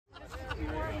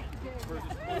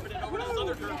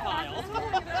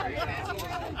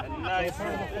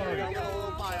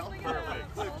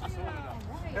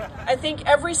I think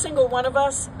every single one of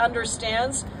us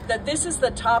understands that this is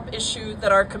the top issue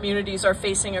that our communities are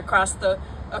facing across the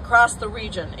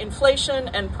region. Inflation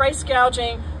and price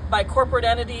gouging by corporate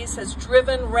entities has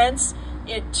driven rents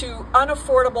to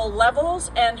unaffordable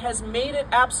levels and has made it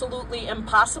absolutely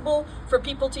impossible for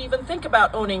people to even think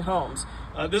about owning homes.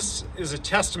 This is a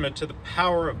testament to the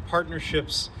power of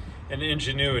partnerships and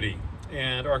ingenuity,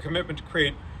 and our commitment to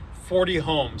create 40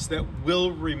 homes that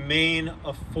will remain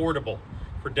affordable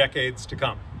for decades to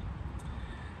come.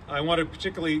 I want to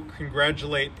particularly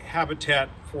congratulate Habitat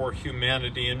for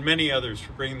Humanity and many others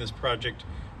for bringing this project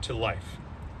to life.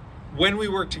 When we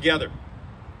work together,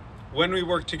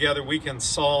 we can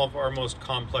solve our most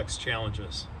complex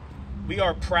challenges. We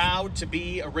are proud to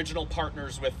be original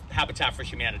partners with Habitat for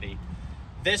Humanity.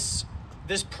 This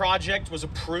project was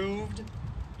approved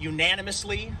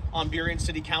unanimously on Burien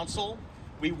City Council.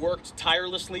 We worked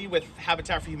tirelessly with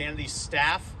Habitat for Humanity's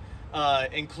staff,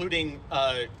 including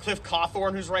Cliff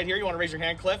Cawthorn, who's right here. You want to raise your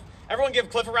hand, Cliff? Everyone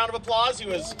give Cliff a round of applause. He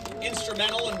was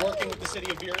instrumental in working with the city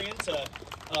of Burien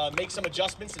to make some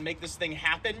adjustments and make this thing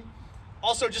happen.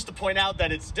 Also, just to point out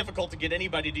that it's difficult to get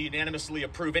anybody to unanimously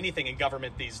approve anything in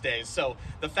government these days. So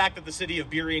the fact that the city of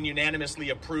Burien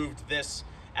unanimously approved this,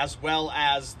 as well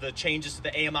as the changes to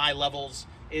the AMI levels,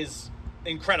 is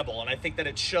incredible. And I think that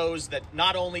it shows that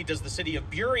not only does the city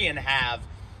of Burien have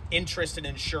interest in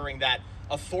ensuring that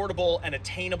affordable and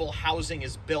attainable housing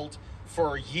is built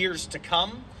for years to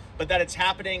come, but that it's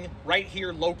happening right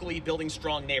here locally, building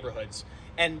strong neighborhoods.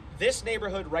 And this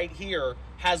neighborhood right here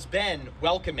has been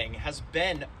welcoming, has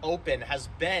been open, has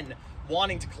been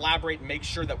wanting to collaborate and make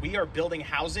sure that we are building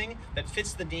housing that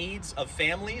fits the needs of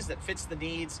families, that fits the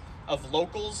needs of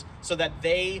locals, so that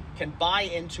they can buy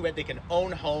into it, they can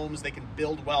own homes, they can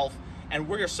build wealth. And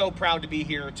we're so proud to be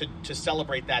here to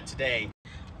celebrate that today.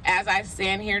 As I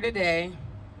stand here today,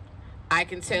 I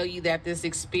can tell you that this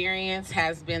experience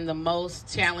has been the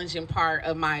most challenging part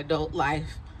of my adult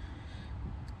life.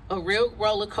 A real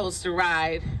roller coaster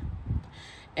ride.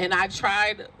 And I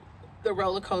tried the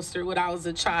roller coaster when I was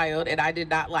a child, and I did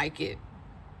not like it.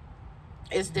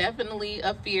 It's definitely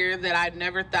a fear that I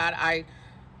never thought I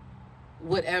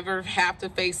would ever have to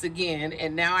face again.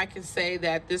 And now I can say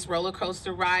that this roller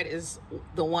coaster ride is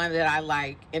the one that I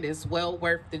like, and it's well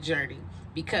worth the journey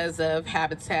because of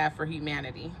Habitat for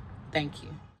Humanity. Thank you.